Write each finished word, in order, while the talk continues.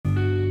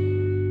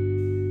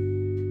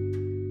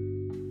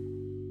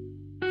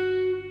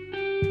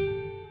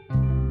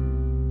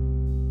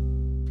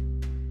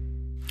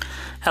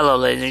Hello,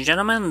 ladies and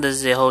gentlemen, this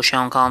is your host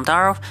Sean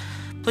Kalantarov.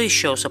 Please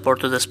show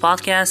support to this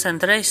podcast,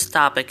 and today's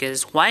topic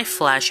is why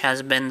Flash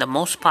has been the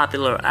most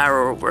popular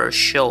Arrowverse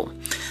show.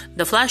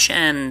 The Flash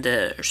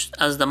enters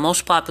as the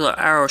most popular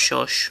Arrow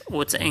show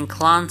with its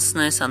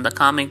closeness on the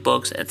comic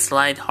books, its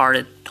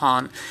light-hearted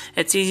tone.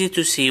 It's easy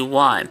to see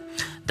why.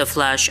 The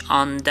Flash,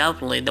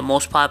 undoubtedly the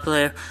most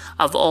popular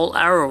of all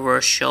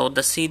Arrowverse shows,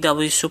 the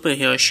CW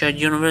superhero shared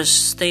universe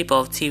staple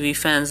of TV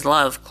fans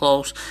love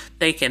close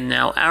taken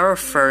now. Arrow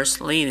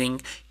first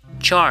leading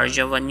charge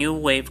of a new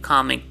wave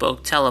comic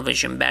book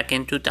television back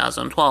in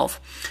 2012.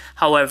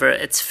 However,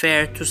 it's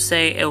fair to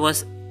say it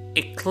was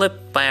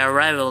eclipsed by a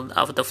rival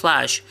of The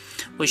Flash,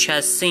 which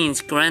has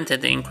since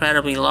granted an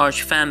incredibly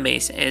large fan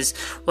base, is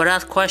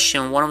without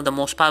question one of the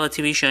most popular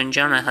TV shows in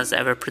genre has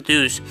ever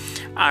produced.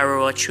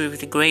 Arrow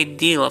achieved a great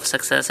deal of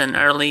success in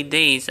early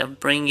days of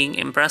bringing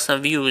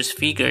impressive views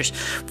figures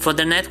for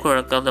the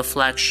network of the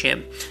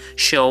flagship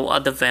show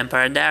of The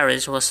Vampire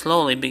Diaries was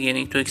slowly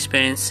beginning to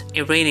experience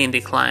a rating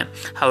decline.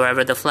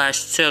 However, The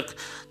Flash took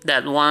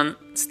that one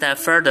step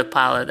further.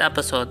 Pilot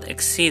episode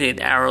exceeded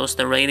Arrow's.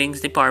 The ratings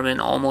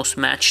department almost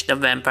matched The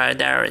Vampire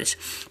Diaries.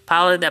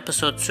 Pilot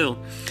episode 2,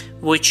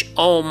 which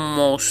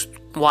almost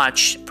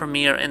watched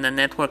premiere in the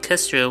network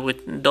history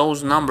with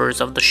those numbers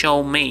of the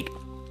show made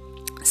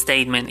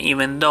statement.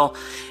 Even though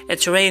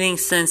its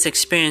ratings since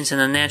experienced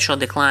a natural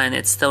decline,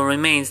 it still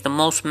remains the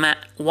most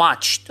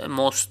watched and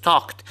most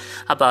talked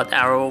about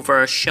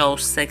Arrowverse show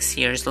 6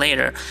 years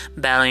later,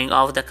 battling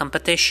off the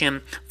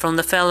competition from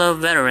the fellow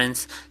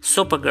veterans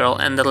Supergirl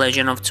and the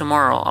Legend of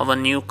Tomorrow of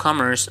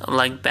newcomers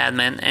like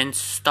Batman and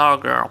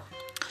Stargirl.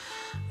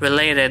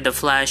 Related, The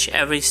Flash,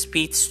 every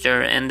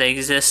speedster and they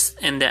exist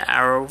in the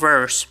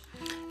Arrowverse.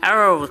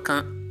 Arrow's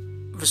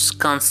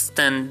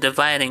constant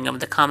dividing of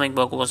the comic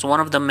book was one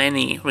of the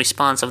many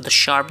responses of the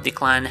sharp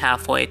decline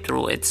halfway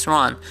through its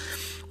run,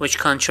 which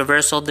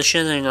controversial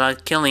decisions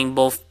like killing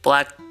both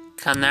Black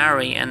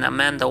Canary and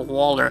Amanda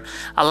Waller,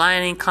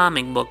 aligning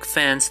comic book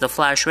fans. The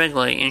Flash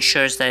regularly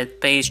ensures that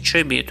it pays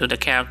tribute to the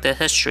character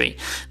history.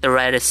 The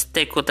writers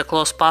stick with the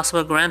closest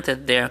possible,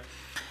 granted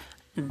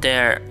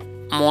their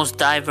most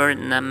diverse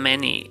than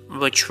many,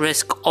 which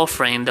risk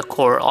offering the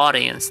core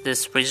audience.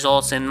 This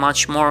results in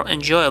much more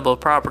enjoyable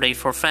property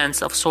for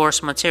fans of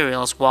source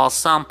materials, while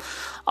some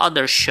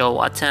other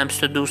show attempts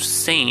to do the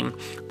same.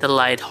 The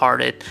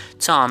light-hearted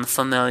tone,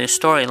 familiar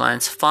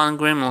storylines, fun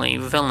grimly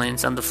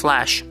villains, and The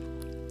Flash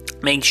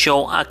make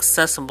show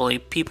accessibly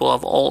people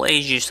of all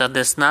ages. That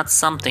is not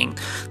something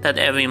that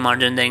every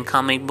modern-day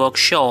comic book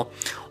show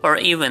or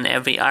even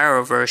every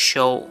Arrowverse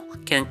show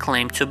can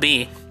claim to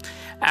be.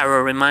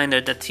 Arrow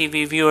reminded the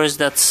TV viewers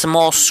that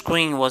small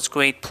screen was a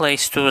great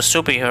place to a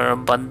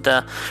superhero, but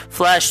the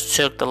Flash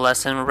took the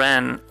lesson and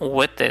ran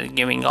with it,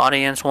 giving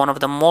audience one of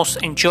the most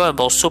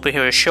enjoyable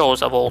superhero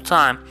shows of all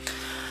time.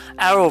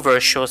 Arrowverse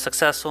show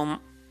successful,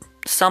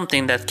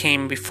 something that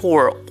came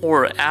before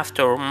or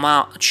after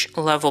much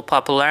level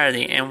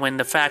popularity, and when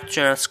the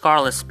factor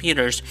Scarlet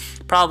Peters,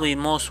 probably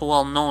most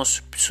well-known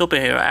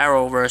superhero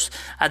Arrowverse,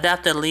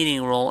 adapted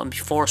leading role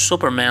before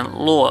Superman,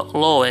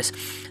 Lois.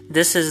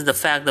 This is the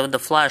fact of The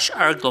Flash,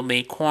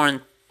 arguably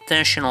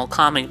quintessential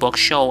comic book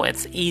show.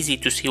 It's easy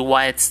to see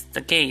why it's the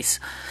case.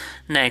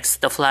 Next,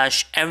 The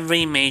Flash,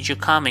 every major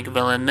comic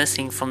villain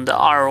missing from the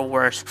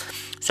Arrowverse.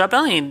 So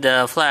apparently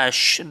The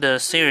Flash, the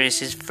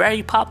series, is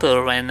very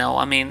popular right now.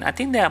 I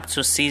think they're up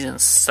to season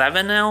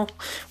 7 now,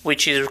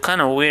 which is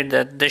kind of weird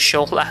that this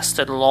show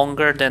lasted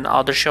longer than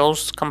other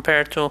shows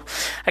compared to...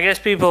 I guess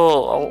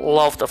people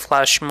love The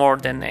Flash more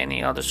than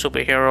any other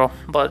superhero,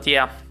 but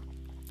yeah.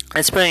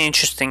 It's pretty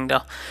interesting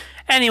though.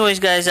 Anyways,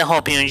 guys, I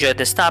hope you enjoyed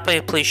this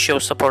topic. Please show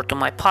support to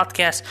my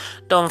podcast.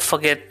 Don't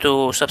forget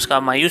to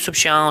subscribe my YouTube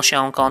channel,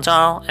 Sean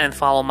Kalantarov, and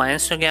follow my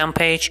Instagram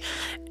page.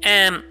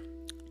 And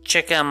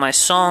check out my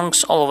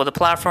songs all over the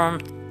platform.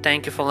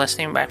 Thank you for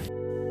listening. Bye.